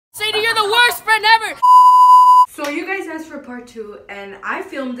you're the worst friend ever. So you guys asked for part 2 and I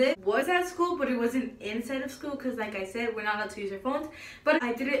filmed it. Was at school, but it wasn't inside of school because like I said, we're not allowed to use our phones. But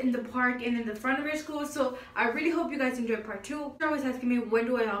I did it in the park and in the front of your school. So I really hope you guys enjoyed part 2. You're always asking me, when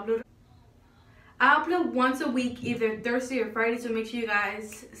do I upload? I upload once a week, either Thursday or Friday. So make sure you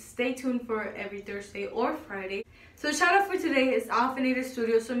guys stay tuned for every Thursday or Friday. So the shout out for today is Alphinator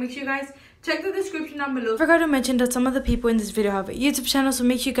Studio. So make sure you guys check the description down below. I forgot to mention that some of the people in this video have a YouTube channel, so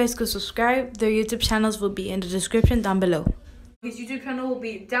make sure you guys go subscribe. Their YouTube channels will be in the description down below. His YouTube channel will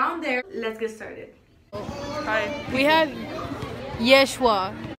be down there. Let's get started. Hi. We have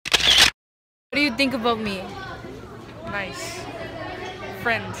Yeshua. What do you think about me? Nice.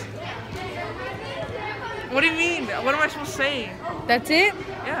 Friend. What do you mean? What am I supposed to say? That's it?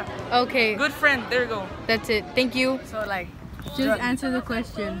 Yeah. Okay. Good friend. There you go. That's it. Thank you. So like, Just answer the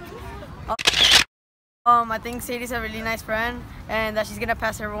question. I think Sadie's a really nice friend, and that she's gonna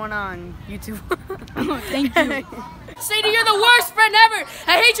pass everyone on YouTube. Thank you. Sadie, you're the worst friend ever.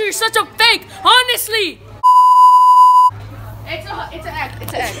 I hate you. You're such a fake. Honestly. It's an act.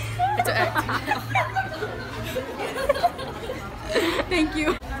 It's an act. It's an act. Thank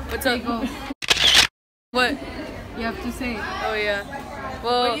you. What's up? Go. What? You have to say. Oh yeah.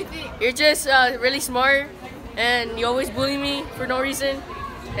 Well, you're just really smart, and you always bully me for no reason,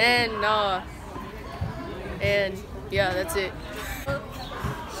 and yeah, that's it.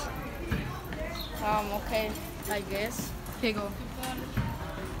 Okay, I guess. Okay, go.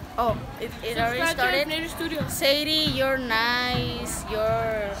 Oh, it already started. Sadie, you're nice.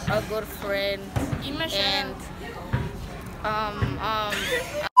 You're a good friend. And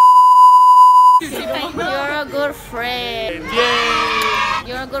you're a good friend. Yay!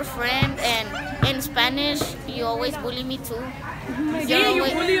 You're a good friend, and in Spanish, you always bully me too.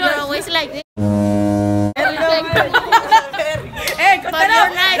 You're always like this. But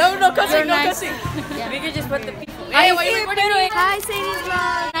you're nice. No cussing, no nice. cussing. Yeah. We could just put the people. Hey, what are you doing? Hi, Sadie's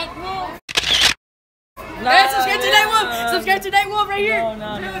vlog. Night Wolf. Hey, subscribe to Night Wolf. Subscribe to Night Wolf right here.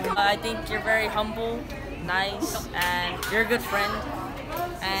 No. I think you're very humble, nice, and you're a good friend,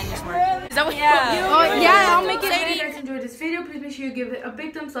 and you're smart. Is that what? Yeah, I'll make it. If you guys enjoyed this video, please make sure you give it a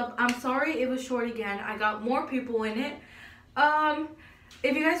big thumbs up. I'm sorry it was short again. I got more people in it.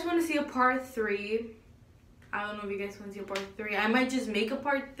 If you guys want to see a part 3, I don't know if you guys want to see a part 3. I might just make a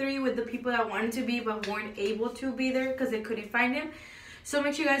part 3 with the people that wanted to be but weren't able to be there because they couldn't find him. So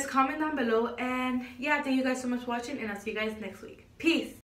make sure you guys comment down below. And yeah, thank you guys so much for watching, and I'll see you guys next week. Peace.